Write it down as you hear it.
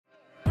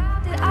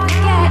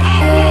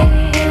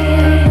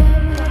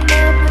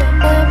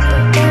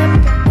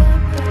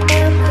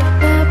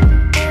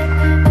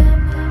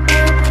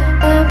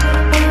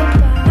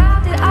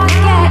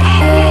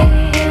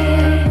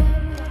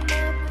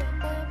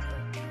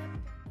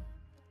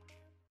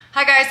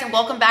Hi guys, and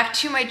welcome back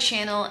to my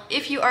channel.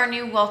 If you are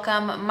new,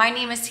 welcome. My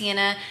name is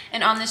Sienna,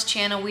 and on this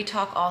channel we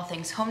talk all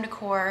things home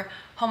decor,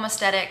 home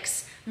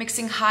aesthetics,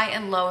 mixing high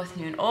and low with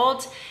new and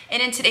old.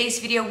 And in today's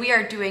video we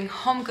are doing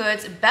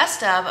Homegoods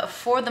best of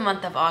for the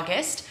month of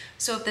August.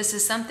 So if this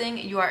is something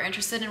you are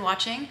interested in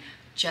watching,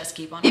 just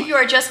keep on. If you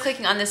are just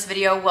clicking on this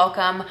video,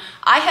 welcome.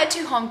 I head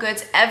to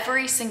Homegoods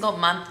every single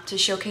month to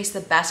showcase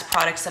the best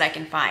products that I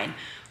can find.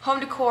 Home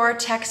decor,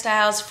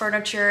 textiles,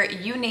 furniture,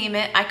 you name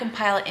it, I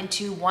compile it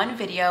into one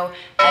video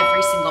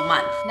every single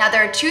month. Now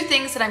there are two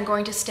things that I'm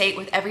going to state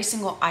with every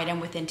single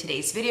item within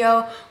today's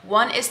video.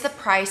 One is the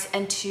price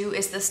and two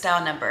is the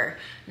style number.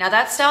 Now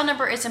that style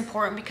number is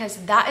important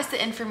because that is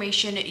the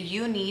information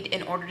you need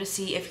in order to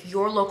see if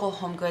your local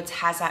Homegoods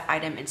has that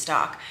item in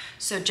stock.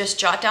 So just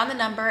jot down the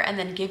number and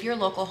then give your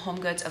local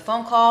Homegoods a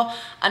phone call.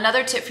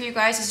 Another tip for you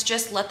guys is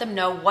just let them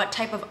know what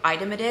type of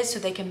item it is so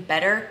they can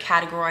better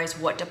categorize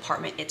what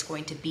department it's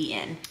going to be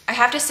in. I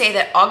have to say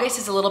that August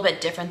is a little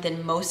bit different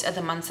than most of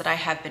the months that I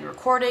have been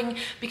recording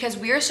because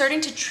we are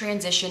starting to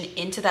transition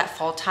into that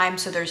fall time,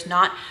 so there's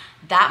not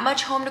that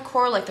much home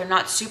decor. Like, they're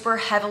not super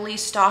heavily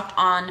stocked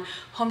on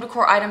home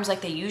decor items like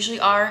they usually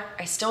are.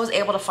 I still was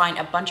able to find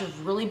a bunch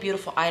of really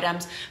beautiful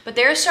items, but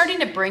they're starting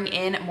to bring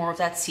in more of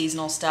that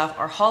seasonal stuff,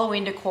 our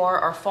Halloween decor,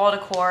 our fall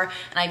decor,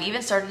 and I've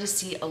even started to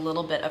see a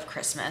little bit of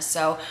Christmas.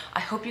 So I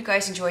hope you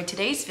guys enjoyed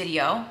today's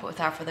video, but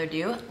without further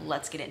ado,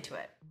 let's get into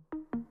it.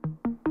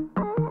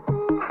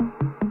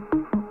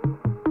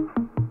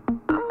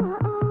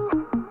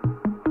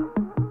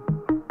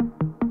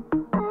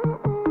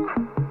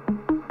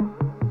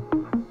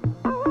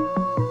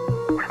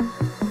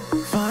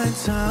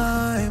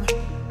 Time,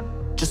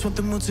 just want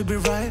the mood to be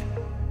right,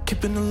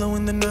 keeping it low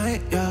in the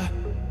night, yeah.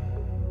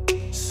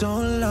 So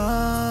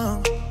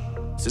long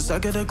since I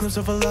get a glimpse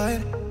of a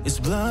light, it's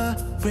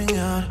blurring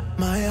out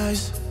my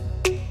eyes.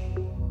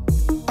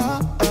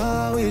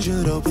 Oh, we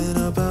should open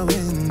up our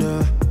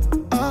window.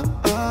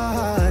 Oh,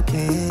 I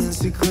can't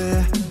see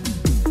clear.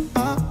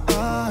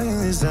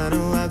 Yes, I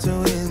know out the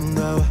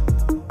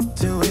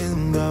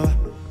window,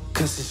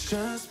 cause it's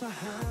just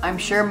behind. I'm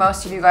sure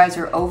most of you guys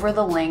are over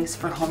the links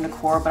for home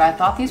decor, but I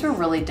thought these were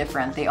really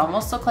different. They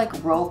almost look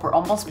like rope or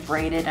almost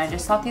braided. I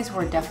just thought these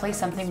were definitely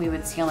something we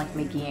would see on like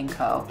McGee &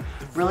 Co.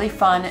 Really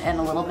fun and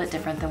a little bit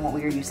different than what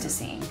we are used to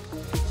seeing.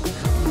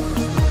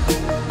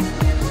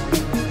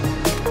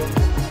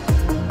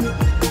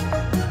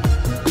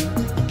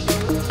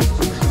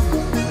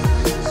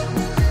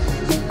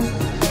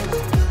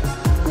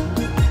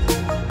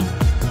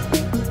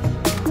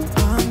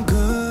 I'm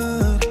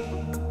good,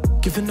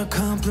 giving the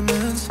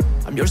compliments.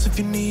 I'm yours if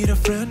you need a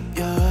friend,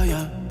 yeah,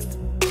 yeah.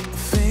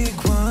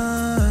 Fake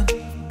one,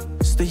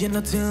 staying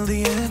until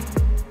the end.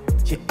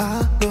 Yeah,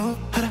 I know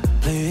how to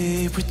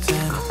play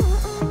pretend.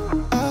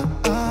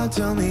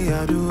 Tell me,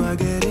 how do I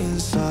get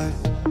inside?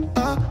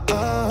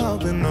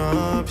 Open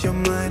up your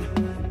mind.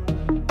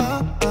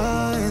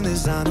 In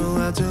this I know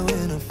how to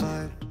win a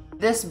fight.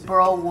 This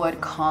burl wood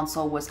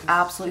console was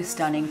absolutely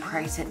stunning,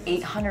 priced at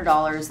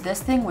 $800.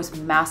 This thing was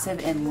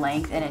massive in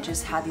length and it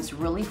just had these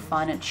really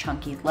fun and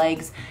chunky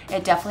legs.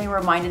 It definitely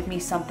reminded me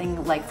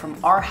something like from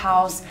our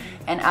house.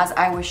 And as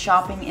I was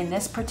shopping in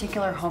this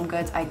particular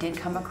Homegoods, I did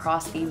come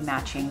across a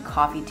matching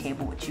coffee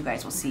table, which you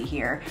guys will see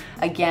here.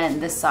 Again,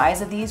 the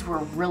size of these were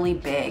really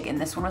big and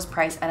this one was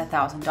priced at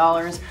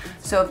 $1,000.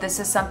 So if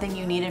this is something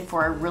you needed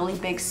for a really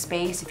big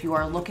space, if you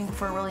are looking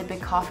for a really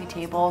big coffee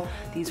table,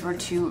 these were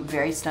two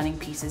very stunning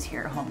pieces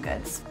here at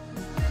Homegoods.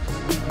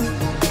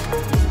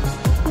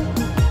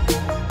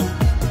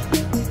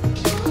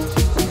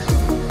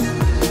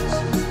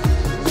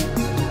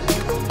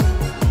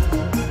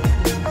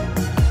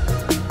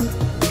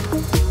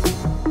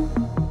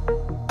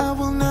 I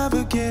will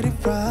never get it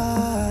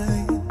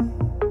right.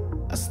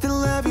 I still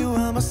love you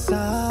on my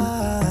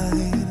side.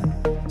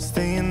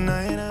 Staying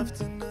night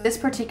after night. This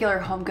particular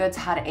Homegoods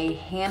had a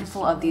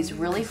handful of these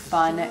really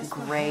fun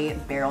gray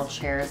barrel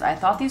chairs. I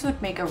thought these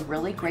would make a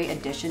really great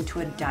addition to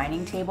a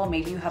dining table.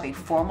 Maybe you have a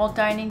formal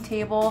dining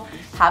table.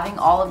 Having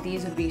all of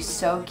these would be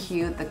so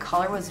cute. The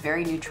color was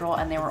very neutral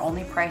and they were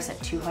only priced at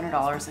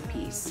 $200 a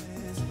piece.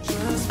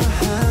 Just my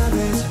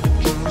habits,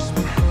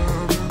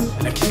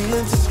 and I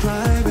can't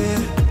describe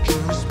it.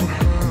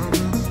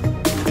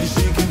 And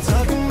she can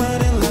talk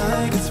about it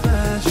like it's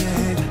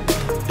magic.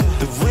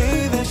 The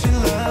way that she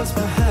loves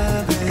my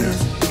habits.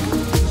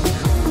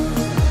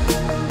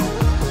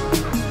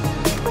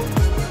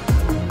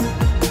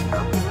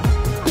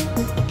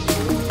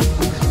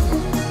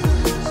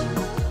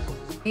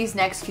 These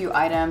next few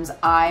items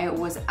I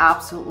was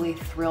absolutely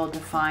thrilled to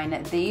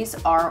find. These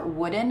are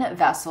wooden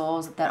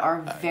vessels that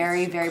are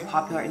very, very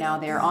popular right now.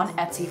 They are on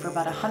Etsy for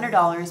about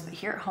 $100, but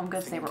here at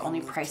Homegoods they were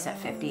only priced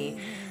at $50.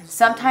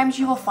 Sometimes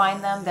you will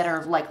find them that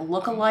are like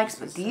lookalikes,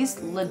 but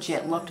these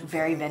legit looked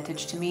very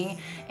vintage to me,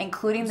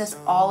 including this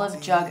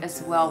olive jug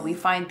as well. We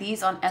find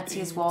these on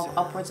Etsy as well,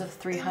 upwards of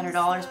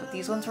 $300, but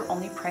these ones were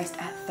only priced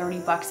at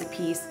 30 bucks a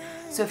piece.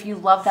 So if you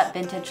love that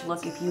vintage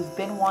look, if you've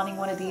been wanting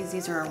one of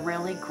these are a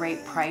really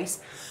great price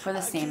for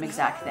the same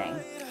exact thing.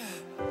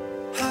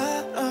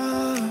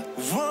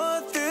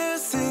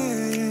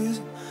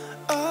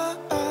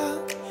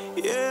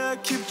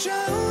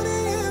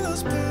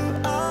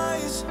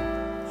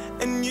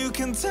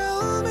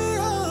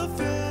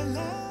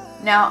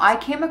 Now, I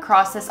came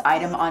across this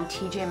item on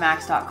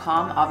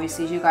tjmax.com.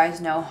 Obviously, as you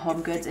guys know,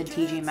 Homegoods and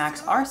TJ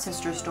Maxx are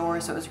sister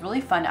stores, so it was really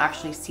fun to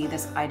actually see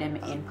this item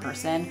in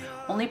person.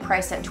 Only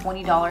priced at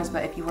 $20,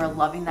 but if you were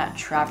loving that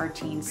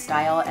travertine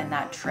style and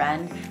that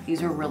trend,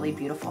 these were a really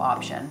beautiful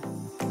option.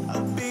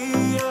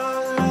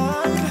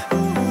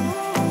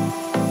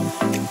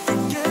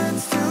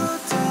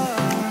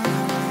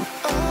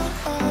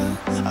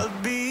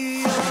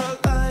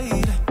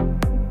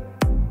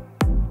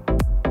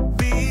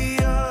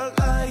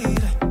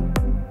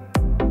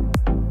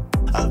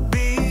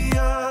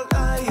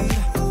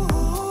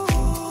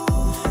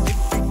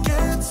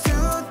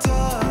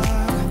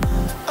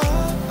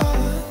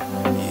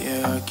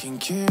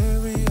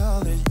 Carry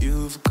all that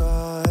you've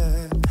got.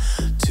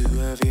 Two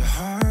heavy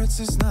hearts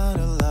is not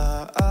a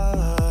lot.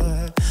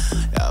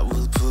 I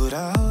will put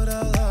out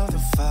all of the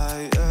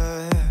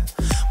fire.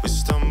 We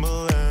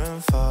stumble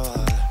and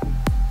fall,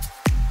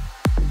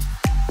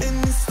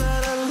 and it's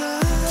not a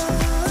lie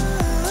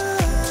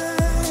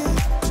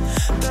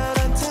that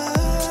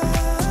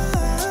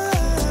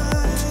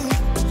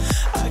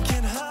I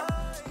can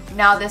hide.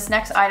 Now, this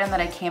next item that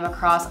I came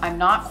across, I'm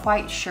not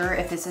quite sure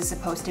if this is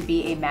supposed to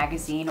be a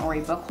magazine or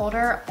a book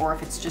holder, or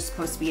if it's just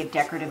supposed to be a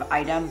decorative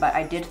item, but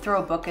I did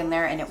throw a book in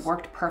there and it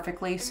worked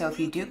perfectly. So if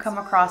you do come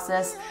across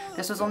this,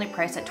 this was only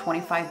priced at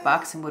 25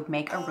 bucks and would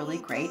make a really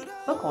great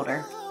book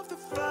holder.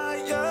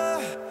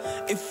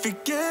 If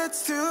it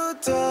gets too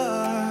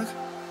dark,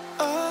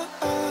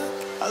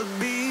 I'll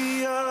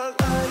be your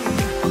light.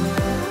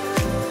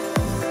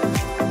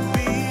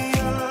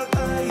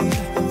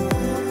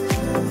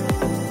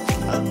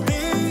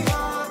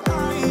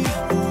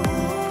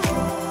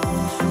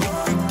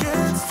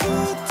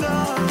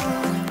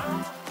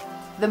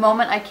 The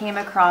moment I came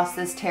across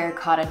this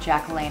terracotta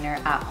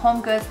jack-o'-lantern at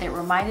Homegoods, it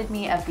reminded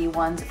me of the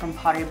ones from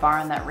Pottery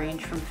Barn that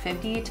range from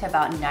 $50 to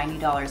about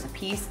 $90 a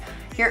piece.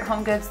 Here at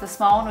Homegoods, the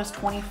small one was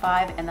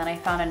 $25, and then I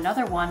found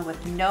another one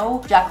with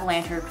no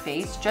jack-o'-lantern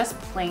face, just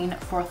plain,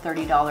 for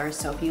 $30.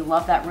 So if you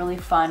love that really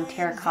fun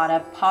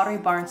terracotta Pottery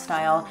Barn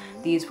style,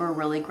 these were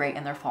really great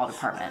in their fall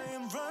department.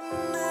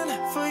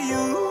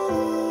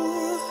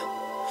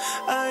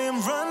 I am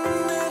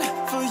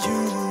running for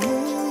you.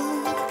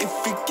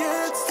 If it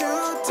gets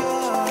too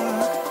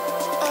dark,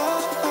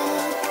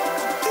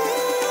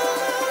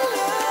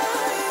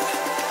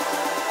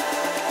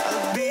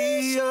 I'll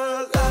be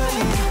your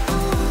light.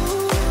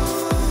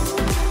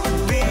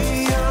 Be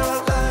your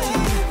light.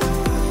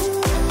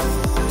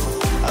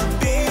 I'll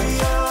be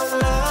your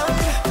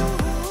light.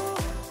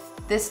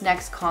 This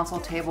next console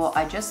table,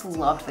 I just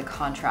loved the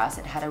contrast.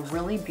 It had a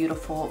really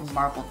beautiful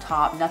marble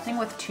top, nothing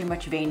with too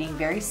much veining,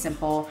 very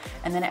simple,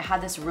 and then it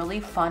had this really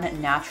fun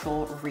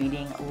natural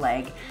reading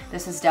leg.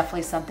 This is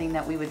definitely something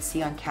that we would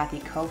see on Kathy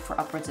Co for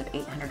upwards of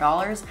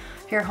 $800.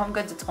 Here at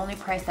Homegoods, it's only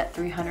priced at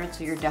 $300,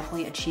 so you're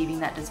definitely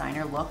achieving that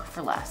designer look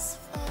for less.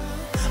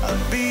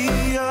 I'll be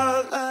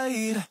your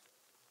light.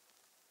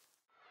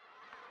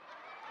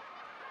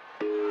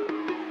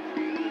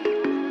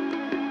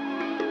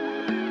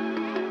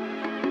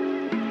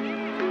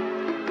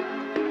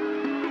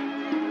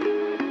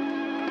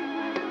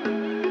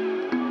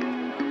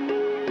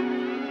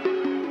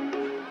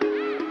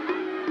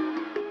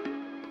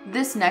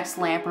 This next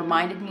lamp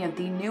reminded me of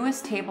the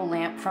newest table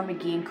lamp from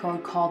McGee & Co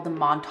called the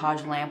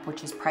Montage lamp,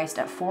 which is priced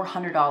at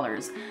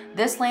 $400.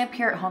 This lamp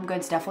here at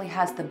Homegoods definitely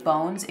has the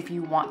bones if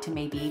you want to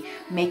maybe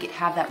make it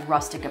have that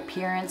rustic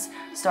appearance.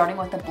 Starting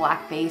with a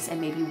black base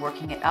and maybe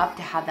working it up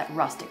to have that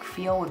rustic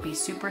feel would be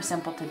super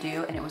simple to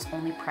do, and it was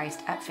only priced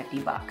at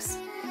 50 bucks.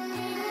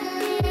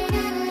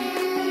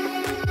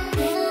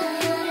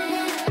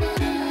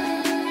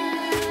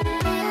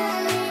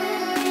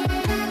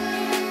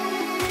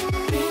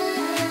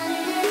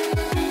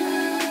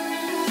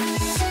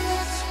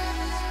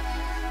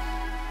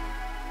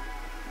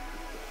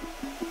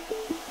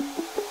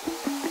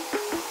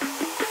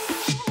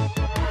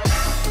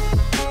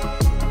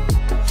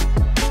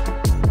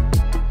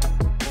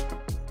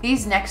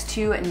 These next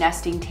two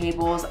nesting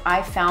tables,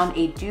 I found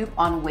a dupe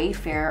on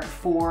Wayfair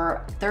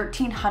for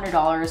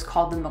 $1,300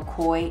 called the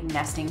McCoy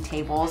nesting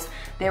tables.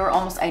 They were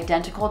almost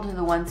identical to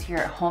the ones here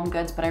at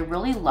Homegoods, but I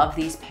really love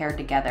these paired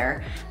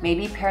together.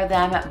 Maybe pair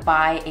them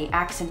by an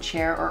accent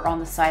chair or on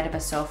the side of a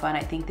sofa, and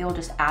I think they will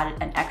just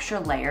add an extra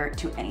layer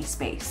to any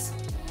space.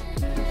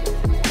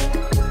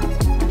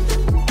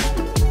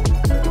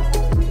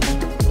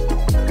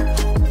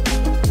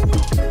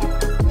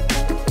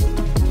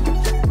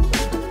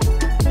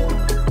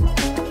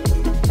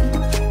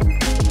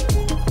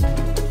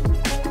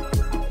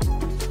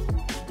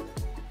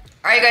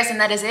 Alright guys, and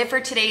that is it for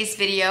today's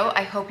video.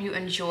 I hope you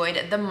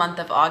enjoyed the month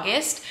of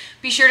August.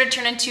 Be sure to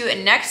turn into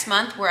next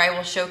month where I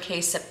will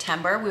showcase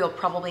September. We will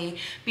probably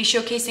be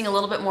showcasing a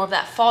little bit more of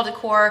that fall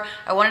decor.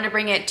 I wanted to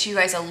bring it to you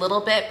guys a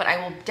little bit, but I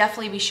will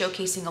definitely be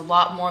showcasing a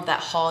lot more of that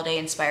holiday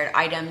inspired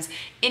items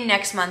in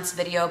next month's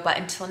video. But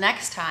until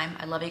next time,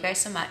 I love you guys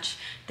so much.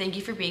 Thank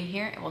you for being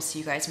here, and we'll see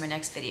you guys in my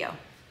next video.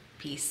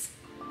 Peace.